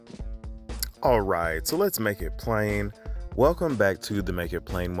All right, so let's make it plain. Welcome back to the Make It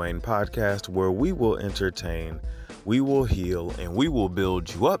Plain Wayne podcast, where we will entertain, we will heal, and we will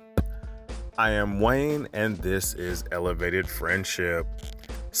build you up. I am Wayne, and this is Elevated Friendship.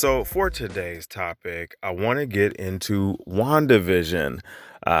 So, for today's topic, I want to get into WandaVision.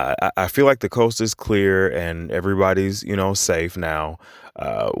 I feel like the coast is clear and everybody's, safe now.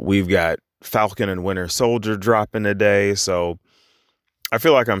 We've got Falcon and Winter Soldier dropping today, so I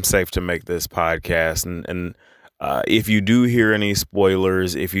feel like I'm safe to make this podcast. And if you do hear any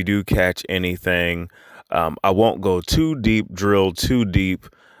spoilers, if you do catch anything, I won't go too deep, drill too deep,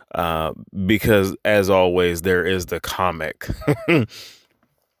 because as always, there is the comic.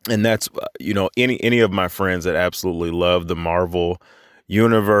 And that's, any of my friends that absolutely love the Marvel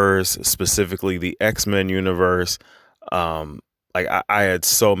universe, specifically the X-Men universe. I had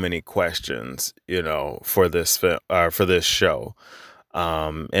so many questions, for this show.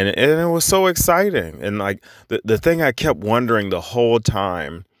 And it was so exciting. And like the thing I kept wondering the whole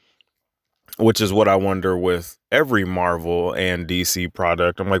time, which is what I wonder with every Marvel and DC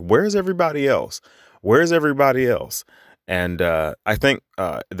product. I'm like, where's everybody else? Where's everybody else? And I think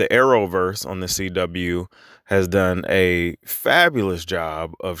the Arrowverse on the CW has done a fabulous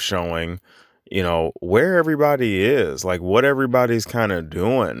job of showing, where everybody is, like what everybody's kind of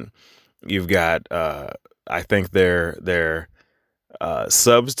doing. You've got, I think their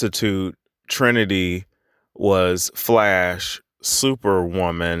substitute Trinity was Flash,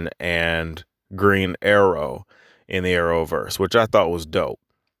 Superwoman, and Green Arrow in the Arrowverse, which I thought was dope.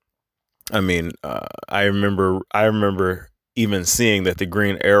 I mean, I remember even seeing that the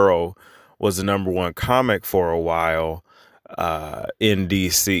Green Arrow was the number one comic for a while in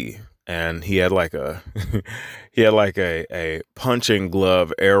DC, and he had like a a punching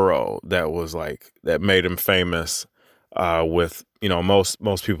glove arrow that made him famous with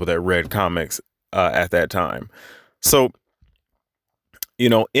most people that read comics at that time. So,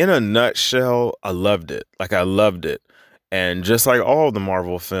 in a nutshell, I loved it. I loved it. And just like all the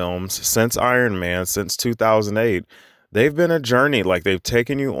Marvel films since Iron Man, since 2008, they've been a journey. Like they've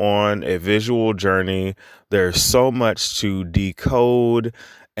taken you on a visual journey. There's so much to decode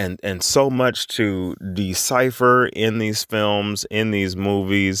and so much to decipher in these films, in these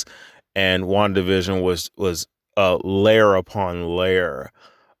movies. And WandaVision was layer upon layer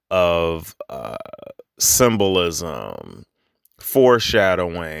of symbolism,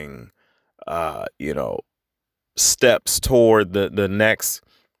 foreshadowing, steps toward the next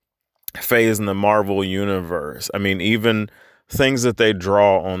phase in the Marvel universe. I mean, even things that they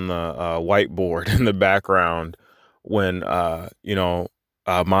draw on the whiteboard in the background when,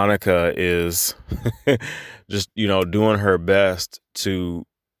 Monica is just, doing her best to,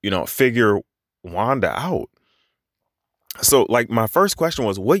 figure Wanda out. So, like, my first question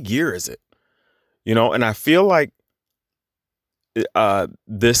was, what year is it? And I feel like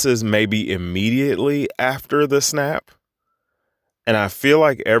this is maybe immediately after the snap. And I feel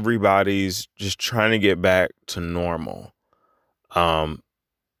like everybody's just trying to get back to normal.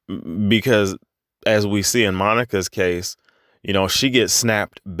 Because as we see in Monica's case, she gets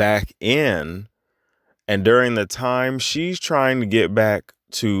snapped back in. And during the time she's trying to get back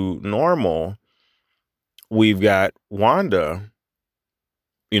to normal, we've got Wanda,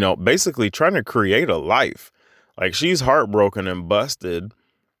 basically trying to create a life. Like she's heartbroken and busted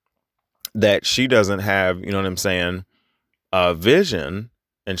that she doesn't have, Vision.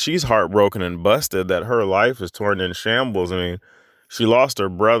 And she's heartbroken and busted that her life is torn in shambles. I mean, she lost her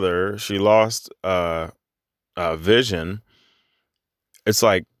brother. She lost Vision. It's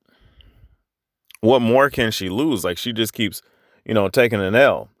like, what more can she lose? Like she just keeps, taking an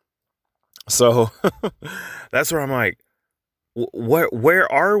L. So that's where I'm like,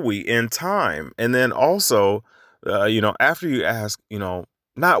 where are we in time? And then also, after you ask,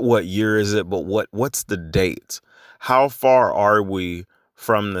 not what year is it, but what's the date? How far are we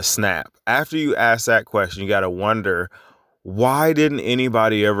from the snap? After you ask that question, you got to wonder, why didn't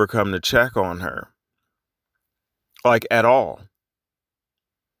anybody ever come to check on her? Like at all.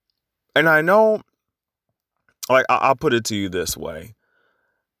 And I know, like, I'll put it to you this way.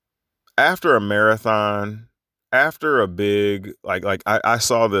 After a marathon, after a big, I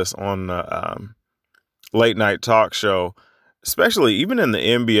saw this on the late night talk show, especially even in the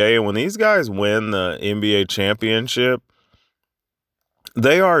NBA, when these guys win the NBA championship,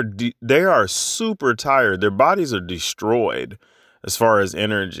 they are super tired. Their bodies are destroyed as far as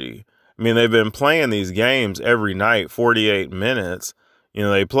energy. I mean, they've been playing these games every night, 48 minutes.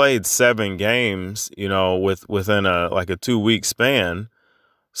 They played 7 games, within a 2-week span.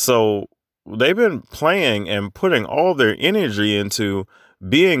 So they've been playing and putting all their energy into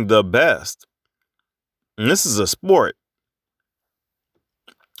being the best. and this is a sport.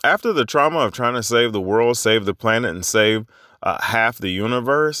 After the trauma of trying to save the world, save the planet, and save half the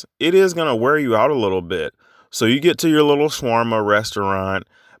universe, it is going to wear you out a little bit. So you get to your little shawarma restaurant,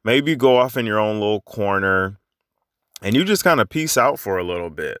 maybe you go off in your own little corner, and you just kind of peace out for a little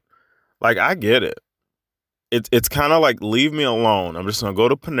bit. Like, I get it. It's kind of like, leave me alone. I'm just going to go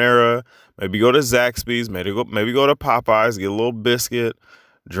to Panera, maybe go to Zaxby's, maybe go to Popeyes, get a little biscuit,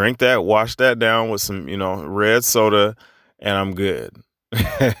 drink that, wash that down with some, red soda, and I'm good.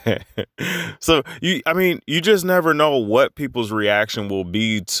 So you just never know what people's reaction will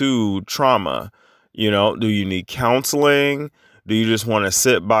be to trauma. Do you need counseling? Do you just want to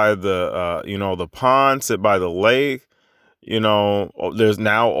sit by the pond, sit by the lake? There's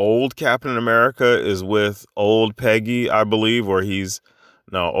now old Captain America is with old Peggy, I believe,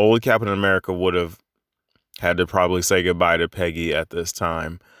 old Captain America would have had to probably say goodbye to Peggy at this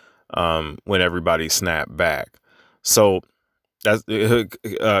time, when everybody snapped back. So that's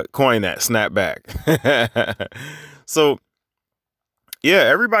coin that, snap back. So yeah,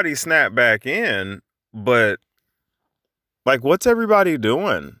 everybody snapped back in, but like, what's everybody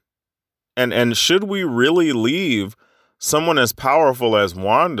doing? And should we really leave someone as powerful as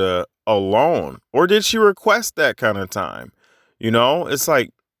Wanda alone? Or did she request that kind of time? It's like,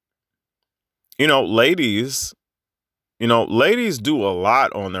 ladies do a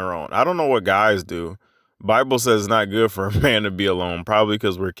lot on their own. I don't know what guys do. Bible says it's not good for a man to be alone, probably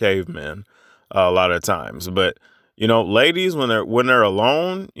because we're cavemen a lot of times. But, ladies, when they're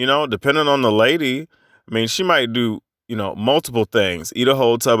alone, depending on the lady, she might do, multiple things. Eat a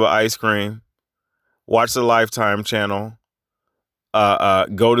whole tub of ice cream, watch the Lifetime channel,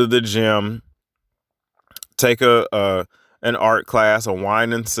 go to the gym, take an art class, a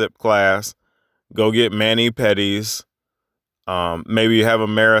wine and sip class, go get mani-pedis, maybe have a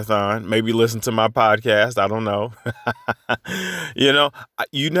marathon, maybe listen to my podcast. I don't know.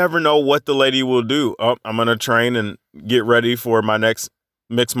 You never know what the lady will do. Oh, I'm going to train and get ready for my next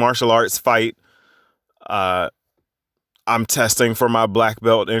mixed martial arts fight. I'm testing for my black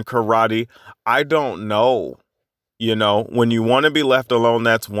belt in karate. I don't know. When you want to be left alone,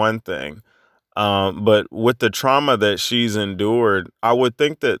 that's one thing. But with the trauma that she's endured, I would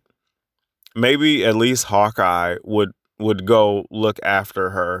think that maybe at least Hawkeye would go look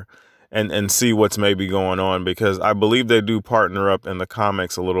after her and see what's maybe going on, because I believe they do partner up in the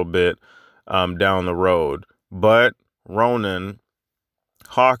comics a little bit down the road. But Ronan,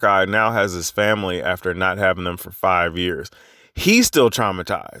 Hawkeye, now has his family after not having them for 5 years. He's still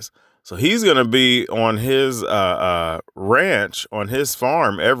traumatized. So he's going to be on his ranch, on his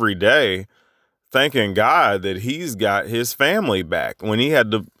farm every day, thanking God that he's got his family back, when he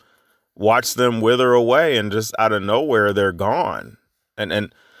had to watch them wither away and just out of nowhere they're gone.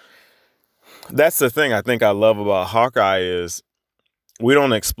 And that's the thing I think I love about Hawkeye is we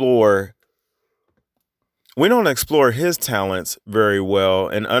don't explore his talents very well,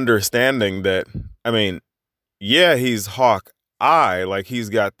 and understanding that, yeah, he's Hawkeye, like he's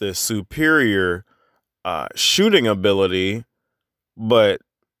got this superior shooting ability, but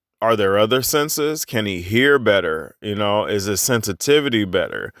are there other senses? Can he hear better? Is his sensitivity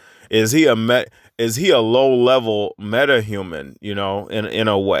better? Is he a low level metahuman? In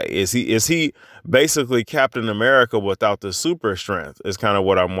a way, is he basically Captain America without the super strength? Is kind of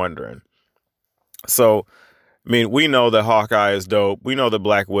what I'm wondering. So, we know that Hawkeye is dope. We know that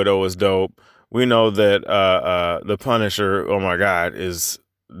Black Widow is dope. We know that the Punisher, oh my God, is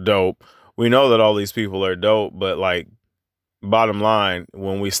dope. We know that all these people are dope, but like, bottom line,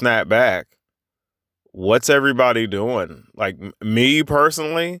 when we snap back, what's everybody doing? Like, me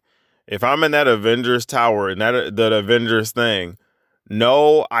personally, if I'm in that Avengers tower and that Avengers thing,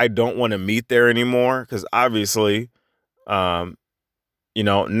 no, I don't want to meet there anymore, because obviously, Nat,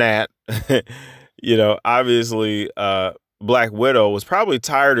 obviously, Black Widow was probably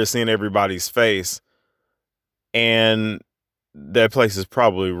tired of seeing everybody's face, and that place is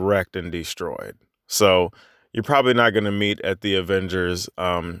probably wrecked and destroyed. So you're probably not going to meet at the Avengers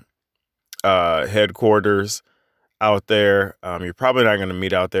headquarters out there. You're probably not going to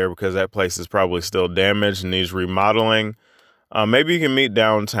meet out there because that place is probably still damaged and needs remodeling. Maybe you can meet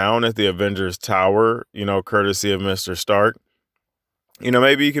downtown at the Avengers Tower, courtesy of Mr. Stark.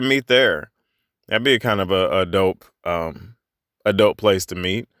 Maybe you can meet there. That'd be a kind of a dope place to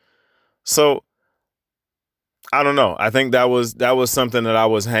meet. So I don't know. I think that was something that I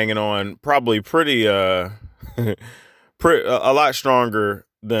was hanging on probably pretty a lot stronger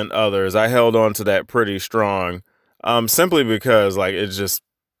than others. I held on to that pretty strong, simply because like it's just,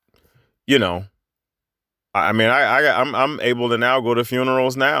 I mean, I'm able to now go to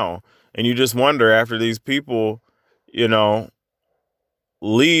funerals now, and you just wonder after these people, you know,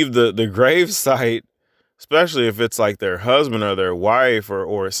 leave the grave site, especially if it's like their husband or their wife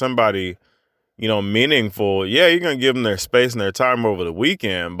or somebody, meaningful. Yeah, you're gonna give them their space and their time over the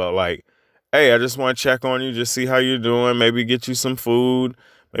weekend, but like, hey, I just want to check on you, just see how you're doing, maybe get you some food,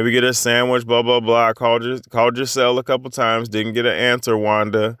 maybe get a sandwich, blah blah blah. I called your cell a couple times, didn't get an answer,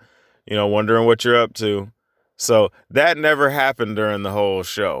 Wanda. Wondering what you're up to. So that never happened during the whole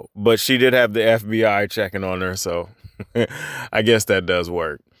show, but she did have the FBI checking on her, so I guess that does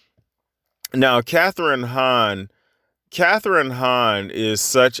work. Now, Catherine Hahn is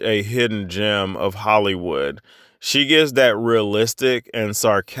such a hidden gem of Hollywood. She gives that realistic and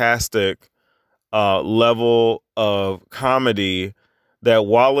sarcastic level of comedy that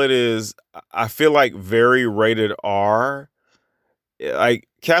while it is, I feel like, very rated R, like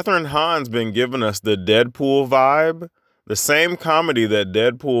Catherine Hahn's been giving us the Deadpool vibe, the same comedy that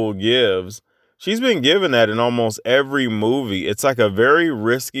Deadpool gives. She's been giving that in almost every movie. It's like a very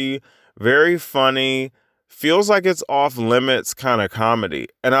risky, very funny, feels like it's off limits kind of comedy.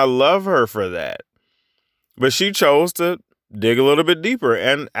 And I love her for that. But she chose to dig a little bit deeper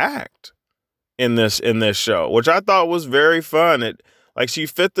and act in this show, which I thought was very fun. She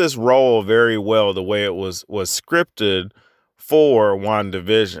fit this role very well, the way it was scripted for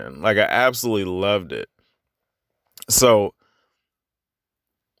WandaVision. Like, I absolutely loved it. So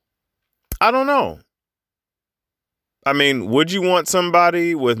I don't know. I mean, would you want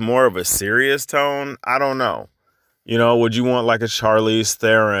somebody with more of a serious tone? I don't know. Would you want like a Charlize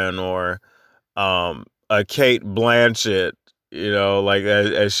Theron or a Cate Blanchett, like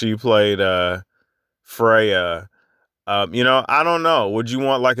as she played Freya? I don't know. Would you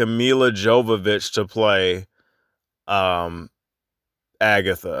want like a Mila Jovovich to play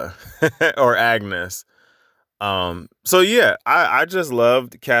Agatha or Agnes? So yeah, I just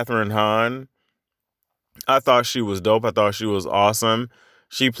loved Catherine Hahn. I thought she was dope. I thought she was awesome.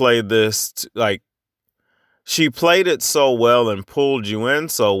 She played she played it so well and pulled you in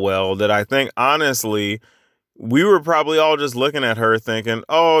so well that I think, honestly, we were probably all just looking at her thinking,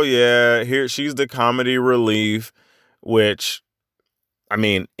 oh yeah, here she's the comedy relief, which, I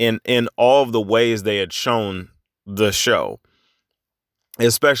mean, in all of the ways they had shown the show,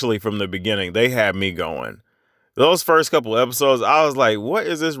 especially from the beginning, they had me going. Those first couple episodes, I was like, what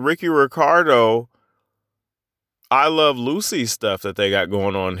is this Ricky Ricardo, I Love Lucy stuff that they got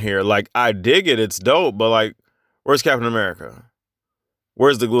going on here? Like, I dig it. It's dope. But like, where's Captain America?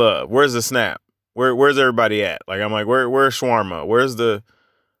 Where's the glove? Where's the snap? Where's everybody at? Like, I'm like, where's Shawarma?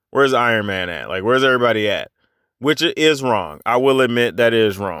 Where's Iron Man at? Like, where's everybody at? Which is wrong. I will admit that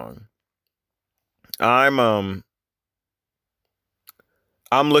is wrong. I'm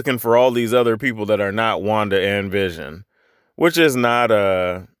looking for all these other people that are not Wanda and Vision, which is not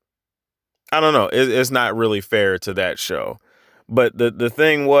I don't know. It's not really fair to that show. But the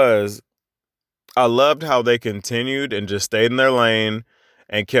thing was, I loved how they continued and just stayed in their lane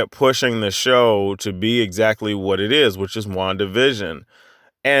and kept pushing the show to be exactly what it is, which is WandaVision.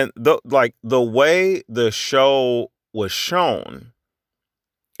 And the way the show was shown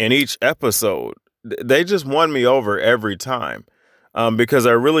in each episode, they just won me over every time. Because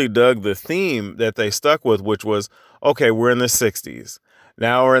I really dug the theme that they stuck with, which was, okay, we're in the 60s.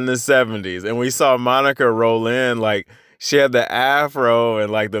 Now we're in the 70s. And we saw Monica roll in, like, she had the afro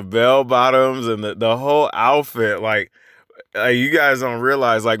and like the bell bottoms and the whole outfit. Like, you guys don't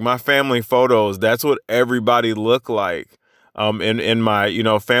realize, like, my family photos, that's what everybody looked like. In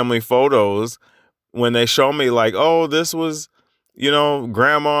my, family photos, when they show me like, oh, this was,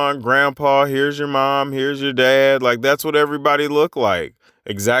 grandma and grandpa, here's your mom, here's your dad. Like, that's what everybody looked like.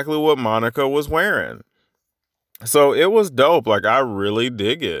 Exactly what Monica was wearing. So it was dope. Like, I really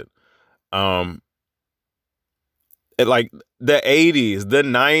dig it. Like the 80s, the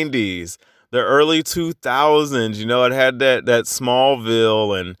 90s, the early 2000s, it had that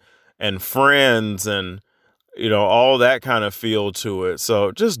Smallville and Friends and, all that kind of feel to it.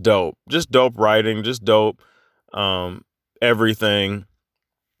 So just dope writing, just dope, everything.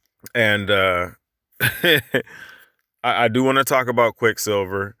 And, I do want to talk about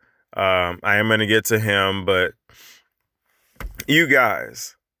Quicksilver. I am going to get to him, but you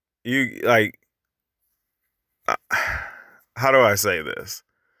guys, how do I say this?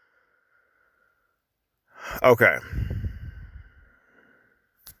 Okay.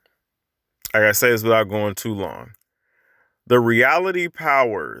 I gotta say this without going too long. The reality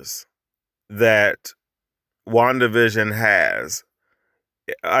powers that WandaVision has,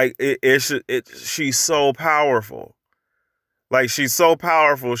 she's so powerful. Like, she's so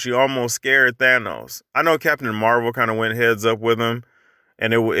powerful, she almost scared Thanos. I know Captain Marvel kind of went heads up with him,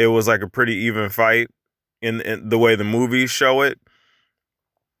 and it was like a pretty even fight in the way the movies show it.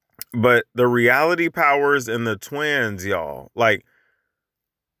 But the reality powers in the twins, y'all, like,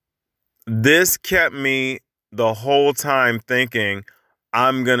 this kept me the whole time thinking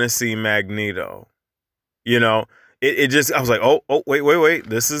I'm gonna see Magneto. You know, it just, I was like, oh, wait.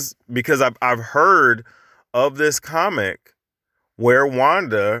 This is because I've heard of this comic where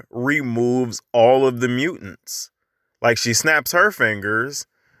Wanda removes all of the mutants. Like, she snaps her fingers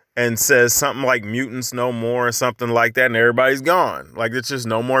and says something like mutants no more or something like that, and everybody's gone. Like, it's just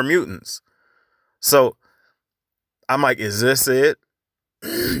no more mutants. So I'm like, is this it?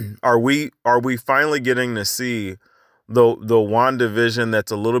 Are we finally getting to see the WandaVision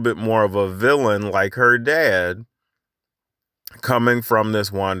that's a little bit more of a villain like her dad coming from this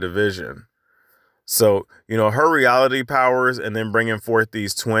WandaVision? So, you know, her reality powers and then bringing forth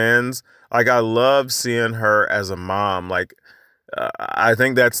these twins. Like, I love seeing her as a mom. Like, I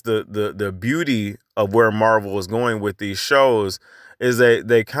think that's the beauty of where Marvel is going with these shows, is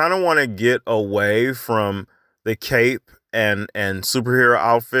they kind of want to get away from the cape and superhero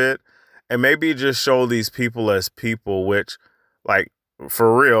outfit and maybe just show these people as people, which, like,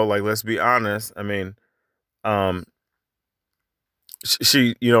 for real, like, let's be honest. I mean,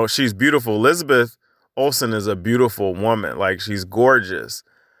 she, you know, she's beautiful. Elizabeth Olsen is a beautiful woman. Like, she's gorgeous.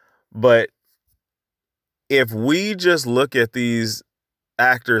 But if we just look at these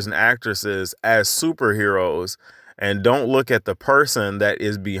actors and actresses as superheroes and don't look at the person that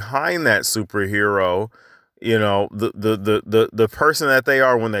is behind that superhero, you know, the person that they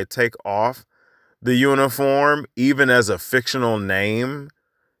are when they take off the uniform, even as a fictional name,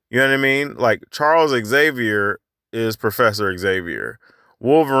 you know what I mean? Like, Charles Xavier is Professor Xavier.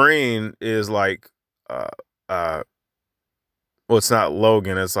 Wolverine is like, well, it's not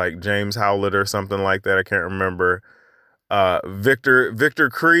Logan. It's like James Howlett or something like that. I can't remember. Victor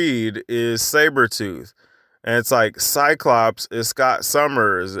Creed is Sabretooth. And it's like Cyclops is Scott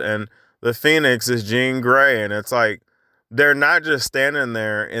Summers and the Phoenix is Jean Grey. And it's like, they're not just standing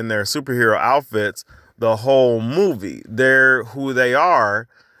there in their superhero outfits the whole movie. They're who they are.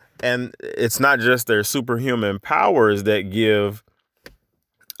 And it's not just their superhuman powers that give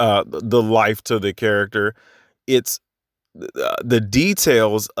the life to the character. It's the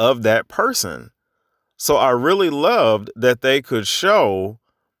details of that person. So I really loved that they could show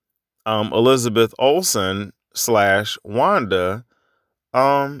Elizabeth Olsen / Wanda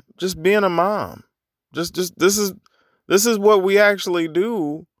just being a mom. Just this is what we actually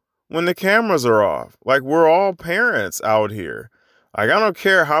do when the cameras are off. Like, we're all parents out here. Like, I don't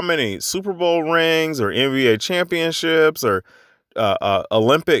care how many Super Bowl rings or NBA championships or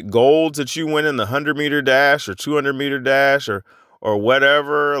Olympic golds that you win in the 100-meter dash or 200-meter dash or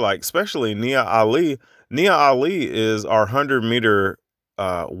whatever. Like, especially Nia Ali. Nia Ali is our 100-meter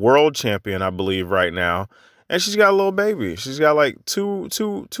world champion, I believe, right now. And she's got a little baby. She's got like two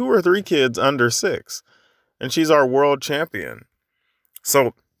or three kids under 6. And she's our world champion.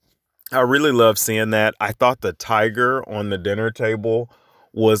 So I really love seeing that. I thought the tiger on the dinner table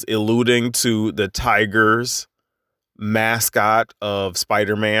was alluding to the Tigers mascot of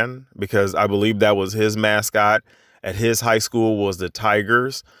Spider-Man, because I believe that was his mascot at his high school, was the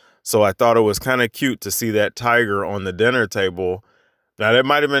Tigers. So I thought it was kind of cute to see that tiger on the dinner table. Now, that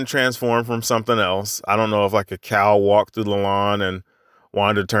might have been transformed from something else. I don't know if like a cow walked through the lawn and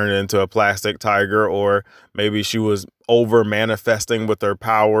wanted to turn it into a plastic tiger, or maybe she was over manifesting with her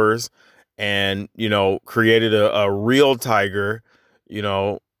powers and, you know, created a real tiger, you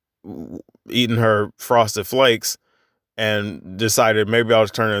know, eating her Frosted Flakes and decided maybe I'll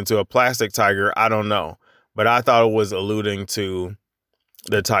just turn it into a plastic tiger. I don't know. But I thought it was alluding to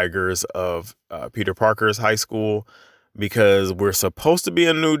the Tigers of Peter Parker's high school, because we're supposed to be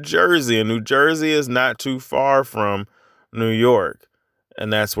in New Jersey, and New Jersey is not too far from New York.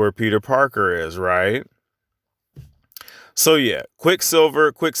 And that's where Peter Parker is, right? So yeah,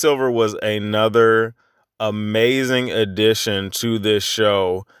 Quicksilver was another amazing addition to this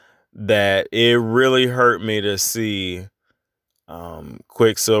show that it really hurt me to see.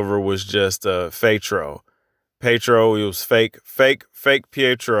 Quicksilver was just Pietro. Pietro, he was fake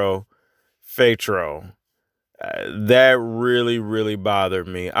Pietro. That really bothered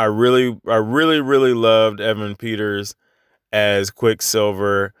me. I really loved Evan Peters as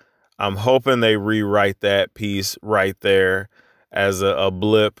Quicksilver. I'm hoping they rewrite that piece right there as a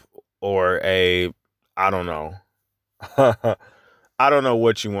blip or a, I don't know. I don't know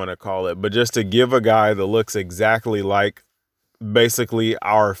what you want to call it, but just to give a guy that looks exactly like basically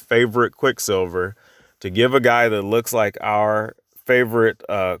our favorite Quicksilver, to give a guy that looks like our favorite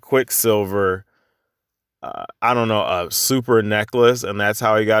Quicksilver, I don't know, a super necklace, and that's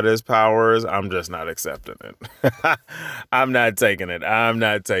how he got his powers, I'm just not accepting it. I'm not taking it.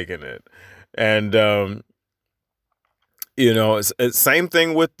 And, it's same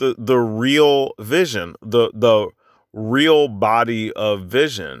thing with the real Vision, the real body of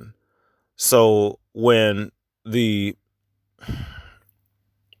Vision. So when we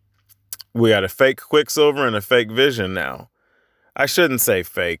got a fake Quicksilver and a fake Vision now. I shouldn't say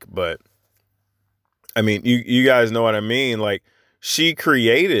fake, but I mean, you guys know what I mean. Like she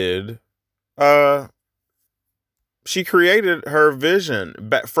created her vision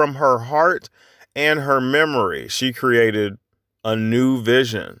back from her heart and her memory. She created a new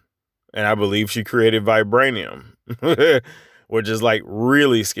vision, and I believe she created vibranium, which is like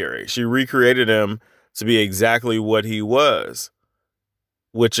really scary. She recreated him to be exactly what he was,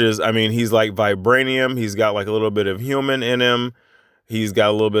 which is, I mean, he's like vibranium. He's got like a little bit of human in him. He's got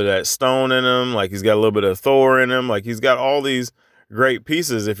a little bit of that stone in him. Like he's got a little bit of Thor in him. Like he's got all these great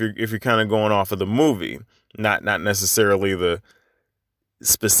pieces if you're kind of going off of the movie, not necessarily the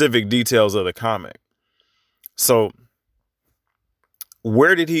specific details of the comic. So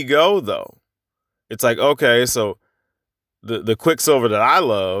where did he go though? It's like, okay, so the Quicksilver that I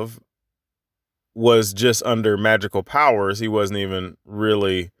love was just under magical powers. He wasn't even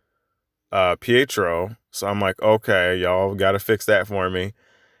really Pietro. So I'm like, okay, y'all got to fix that for me.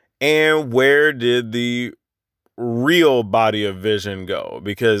 And where did the real body of Vision go?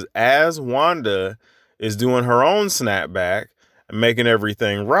 Because as Wanda is doing her own snapback and making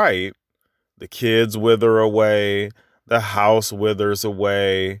everything right, the kids wither away, the house withers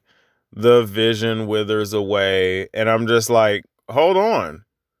away, the Vision withers away. And I'm just like, hold on.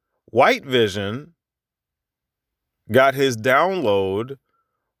 White Vision got his download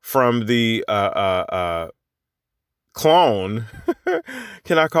from the clone.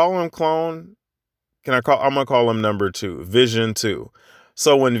 Can I call him clone? I'm gonna call him number 2, Vision 2.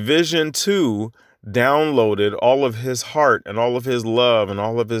 So when Vision 2 downloaded all of his heart and all of his love and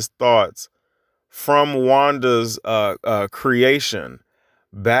all of his thoughts from Wanda's creation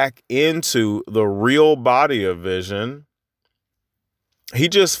back into the real body of Vision, he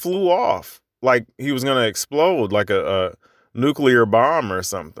just flew off like he was gonna explode like a nuclear bomb or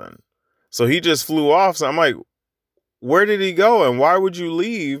something. So he just flew off. So I'm like, where did he go? And why would you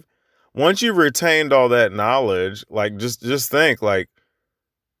leave once you've retained all that knowledge? Like, just think, like,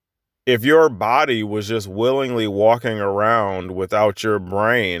 if your body was just willingly walking around without your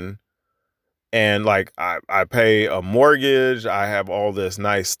brain, and like I pay a mortgage, I have all this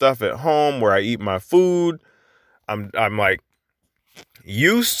nice stuff at home where I eat my food, I'm like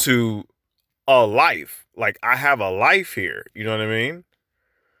used to a life. Like I have a life here. You know what I mean?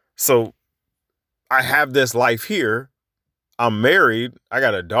 So I have this life here. I'm married. I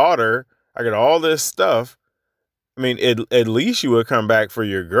got a daughter. I got all this stuff. I mean, at least you would come back for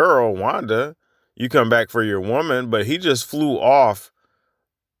your girl, Wanda. You come back for your woman, but he just flew off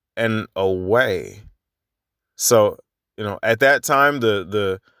and away. So, at that time,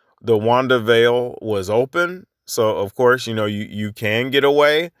 the Wanda veil was open. So, of course, you can get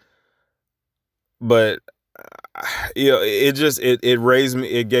away. But it raised me.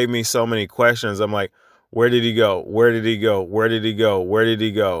 It gave me so many questions. I'm like, where did he go? Where did he go? Where did he go? Where did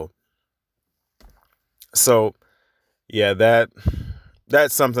he go? So, yeah,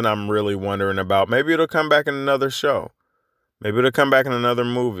 that's something I'm really wondering about. Maybe it'll come back in another show. Maybe it'll come back in another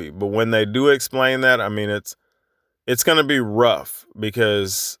movie. But when they do explain that, I mean, it's going to be rough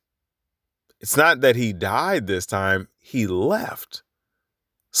because it's not that he died this time. He left.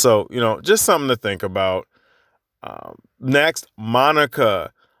 So, just something to think about. Next,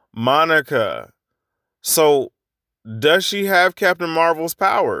 Monica. So, does she have Captain Marvel's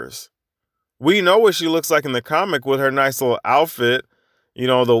powers? We know what she looks like in the comic with her nice little outfit.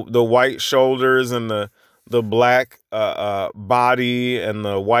 The white shoulders and the black body and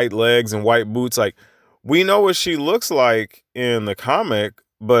the white legs and white boots. Like, we know what she looks like in the comic,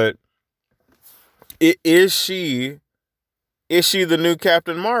 but is she the new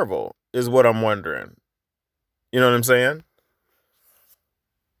Captain Marvel is what I'm wondering. You know what I'm saying?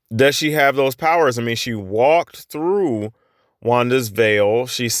 Does she have those powers? I mean, she walked through Wanda's veil.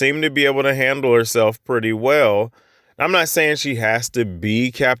 She seemed to be able to handle herself pretty well. I'm not saying she has to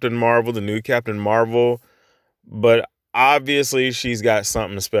be Captain Marvel, the new Captain Marvel, but obviously she's got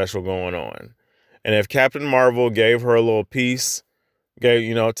something special going on. And if Captain Marvel gave her a little piece,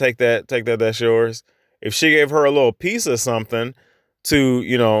 take that's yours. If she gave her a little piece of something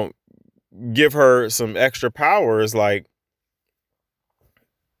to, give her some extra powers, like,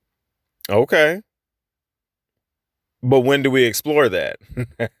 okay, But when do we explore that?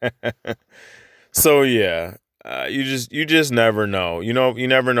 So yeah, you just never know. You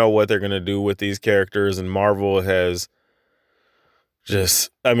never know what they're gonna do with these characters, and Marvel has just,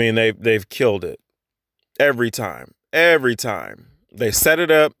 I mean, they've killed it every time. Every time they set it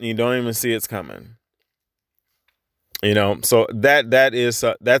up, and you don't even see it's coming. So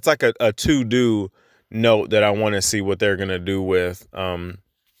that's like a to do note that I want to see what they're gonna do with in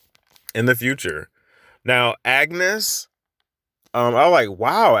the future. Now Agnes, I'm like,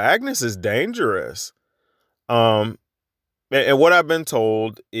 wow, Agnes is dangerous. Um, and what I've been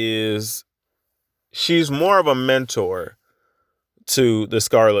told is she's more of a mentor to the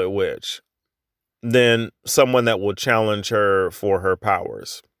Scarlet Witch than someone that will challenge her for her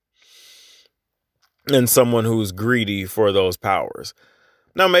powers, and someone who's greedy for those powers.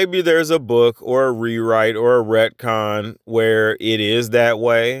 Now, maybe there's a book or a rewrite or a retcon where it is that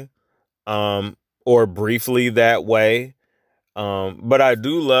way, or briefly that way. But I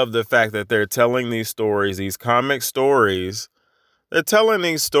do love the fact that they're telling these stories, these comic stories. They're telling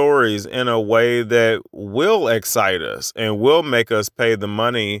these stories in a way that will excite us and will make us pay the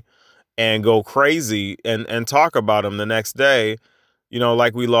money and go crazy and talk about them the next day,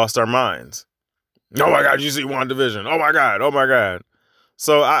 like we lost our minds. Oh my God, you see WandaVision. Oh my God. Oh my God.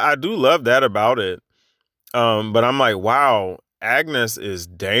 So I do love that about it. But I'm like, wow, Agnes is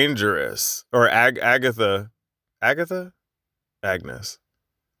dangerous. Or Agatha. Agatha? Agnes.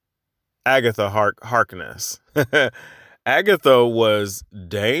 Agatha Harkness. Agatha was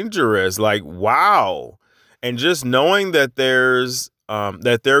dangerous. Like, wow. And just knowing that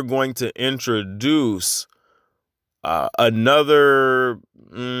that they're going to introduce another,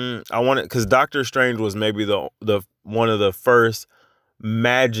 I want it because Doctor Strange was maybe the one of the first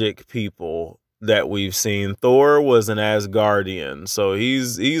magic people that we've seen. Thor was an Asgardian, so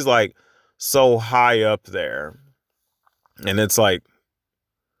he's like so high up there, and it's like,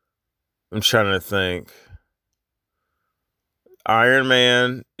 I'm trying to think. Iron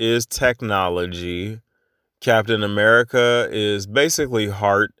Man is technology. Captain America is basically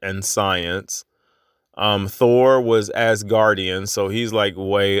heart and science. Thor was Asgardian, so he's like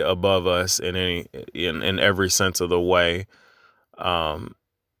way above us in every sense of the way. Then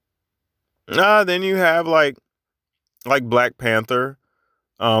you have like Black Panther.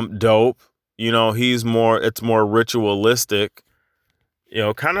 Dope. It's more ritualistic.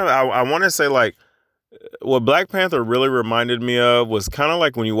 Kind of, I want to say like what Black Panther really reminded me of was kind of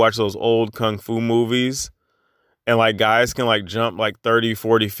like when you watch those old kung fu movies and like guys can like jump like 30,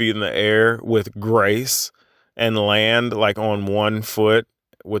 40 feet in the air with grace and land like on one foot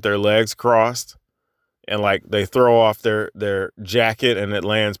with their legs crossed, and like they throw off their jacket and it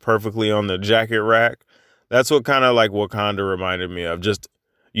lands perfectly on the jacket rack. That's what kind of like Wakanda reminded me of.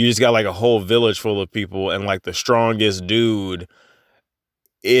 You just got like a whole village full of people, and like the strongest dude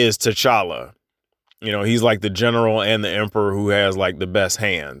is T'Challa. He's like the general and the emperor who has like the best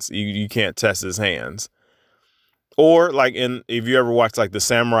hands. You can't test his hands. Or like if you ever watch like the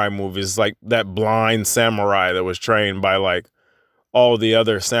samurai movies, like that blind samurai that was trained by like all the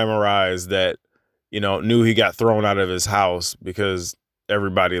other samurais that, knew he got thrown out of his house because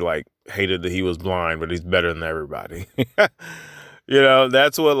everybody like hated that he was blind, but he's better than everybody.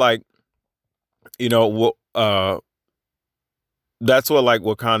 That's what like, that's what like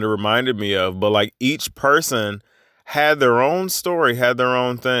Wakanda reminded me of. But like each person had their own story, had their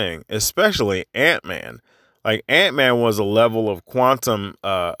own thing, especially Ant-Man. Like Ant-Man was a level of quantum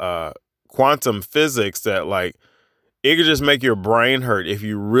physics that like it could just make your brain hurt if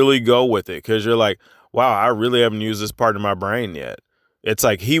you really go with it, because you're like, wow, I really haven't used this part of my brain yet. It's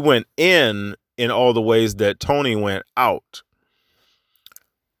like he went in all the ways that Tony went out.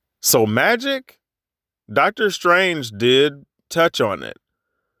 So magic, Doctor Strange did touch on it.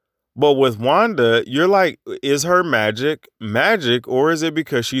 But with Wanda, you're like, is her magic, or is it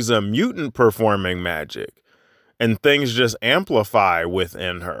because she's a mutant performing magic? And things just amplify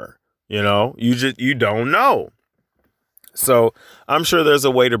within her. You don't know. So I'm sure there's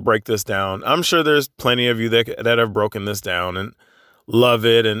a way to break this down. I'm sure there's plenty of you that have broken this down and love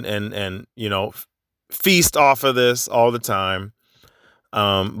it and feast off of this all the time.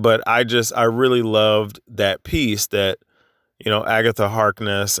 But I really loved that piece that, Agatha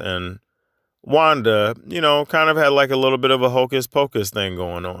Harkness and Wanda, kind of had like a little bit of a hocus pocus thing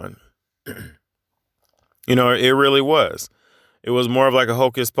going on. It really was. It was more of like a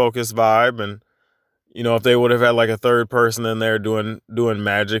hocus pocus vibe. And, if they would have had like a third person in there doing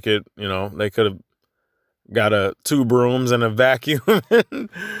magic, they could have got two brooms and a vacuum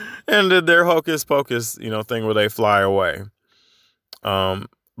and did their hocus pocus, thing where they fly away.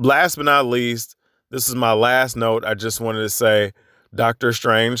 Last but not least, this is my last note. I just wanted to say, Doctor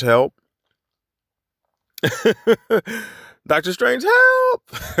Strange, help. Doctor Strange, help.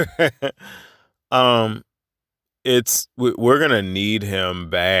 We're gonna need him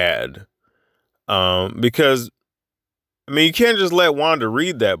bad. Because I mean, you can't just let Wanda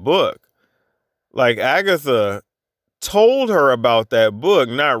read that book. Like, Agatha told her about that book,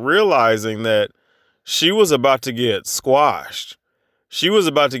 not realizing that she was about to get squashed. She was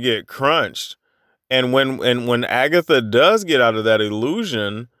about to get crunched. And when Agatha does get out of that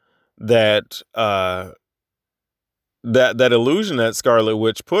illusion, that illusion that Scarlet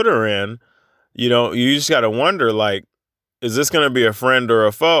Witch put her in, you just got to wonder, like, is this going to be a friend or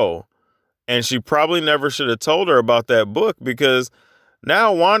a foe? And she probably never should have told her about that book, because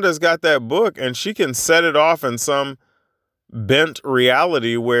now Wanda's got that book and she can set it off in some bent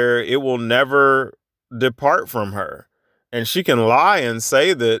reality where it will never depart from her. And she can lie and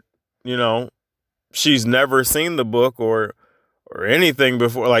say that, she's never seen the book or anything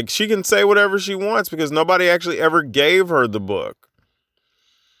before. Like, she can say whatever she wants because nobody actually ever gave her the book.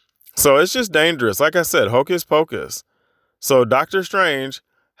 So it's just dangerous. Like I said, hocus pocus. So Doctor Strange,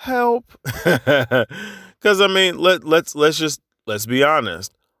 help. Because I mean, let's be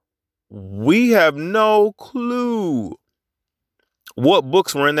honest. We have no clue what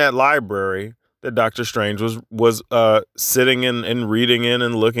books were in that library that Doctor Strange was sitting in and reading in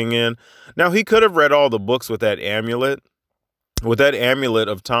and looking in. Now, he could have read all the books with that amulet. With that amulet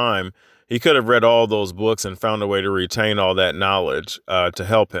of time, he could have read all those books and found a way to retain all that knowledge to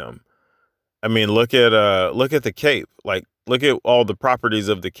help him. I mean, look at the cape. Like, look at all the properties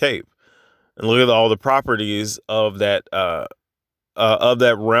of the cape, and look at all the properties of that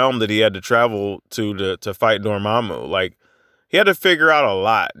realm that he had to travel to fight Dormammu. Like, he had to figure out a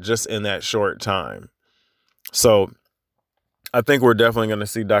lot just in that short time. So I think we're definitely going to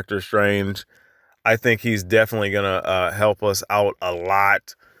see Doctor Strange. I think he's definitely going to help us out a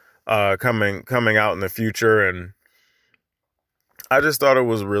lot coming out in the future. And I just thought it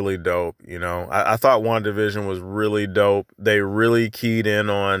was really dope. I thought WandaVision was really dope. They really keyed in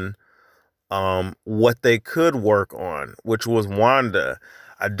on what they could work on, which was Wanda.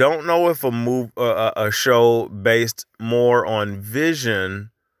 I don't know if a show based more on Vision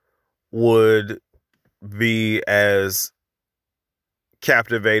would be as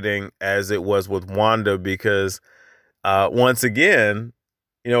captivating as it was with Wanda, because once again,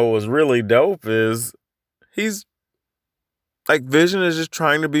 what was really dope is he's like, Vision is just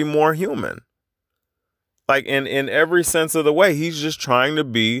trying to be more human. Like, in every sense of the way, he's just trying to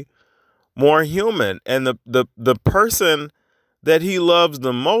be more human. And the person that he loves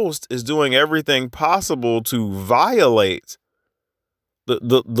the most is doing everything possible to violate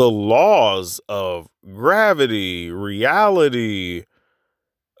the laws of gravity, reality,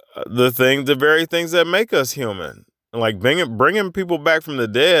 the very things that make us human. Like, bringing people back from the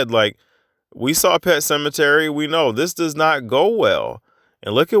dead. Like, we saw Pet Sematary. We know this does not go well.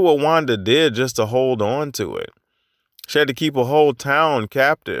 And look at what Wanda did just to hold on to it. She had to keep a whole town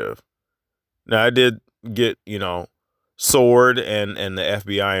captive. Now, I did get, Sword and the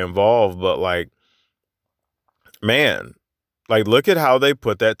FBI involved, but like, man, like, look at how they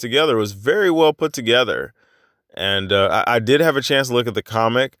put that together. It was very well put together. And I did have a chance to look at the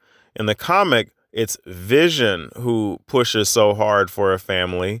comic. In the comic, it's Vision who pushes so hard for a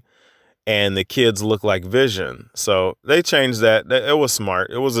family, and the kids look like Vision. So they changed that. It was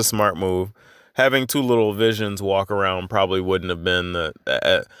smart. It was a smart move. Having two little Visions walk around probably wouldn't have been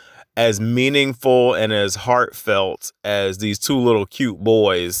as meaningful and as heartfelt as these two little cute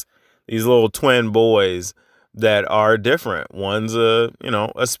boys, these little twin boys that are different. One's a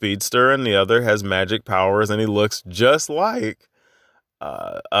speedster, and the other has magic powers, and he looks just like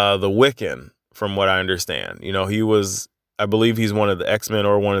the Wiccan, from what I understand. I believe he's one of the X-Men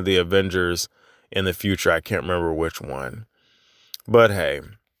or one of the Avengers in the future. I can't remember which one. But hey,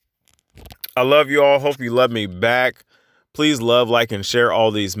 I love you all. Hope you love me back. Please love, like, and share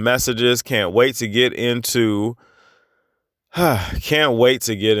all these messages. Can't wait to get into Falcon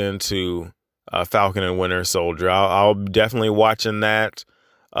and Winter Soldier. I'll definitely watching that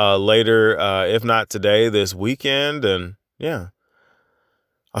later, if not today, this weekend. And yeah,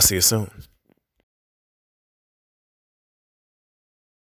 I'll see you soon.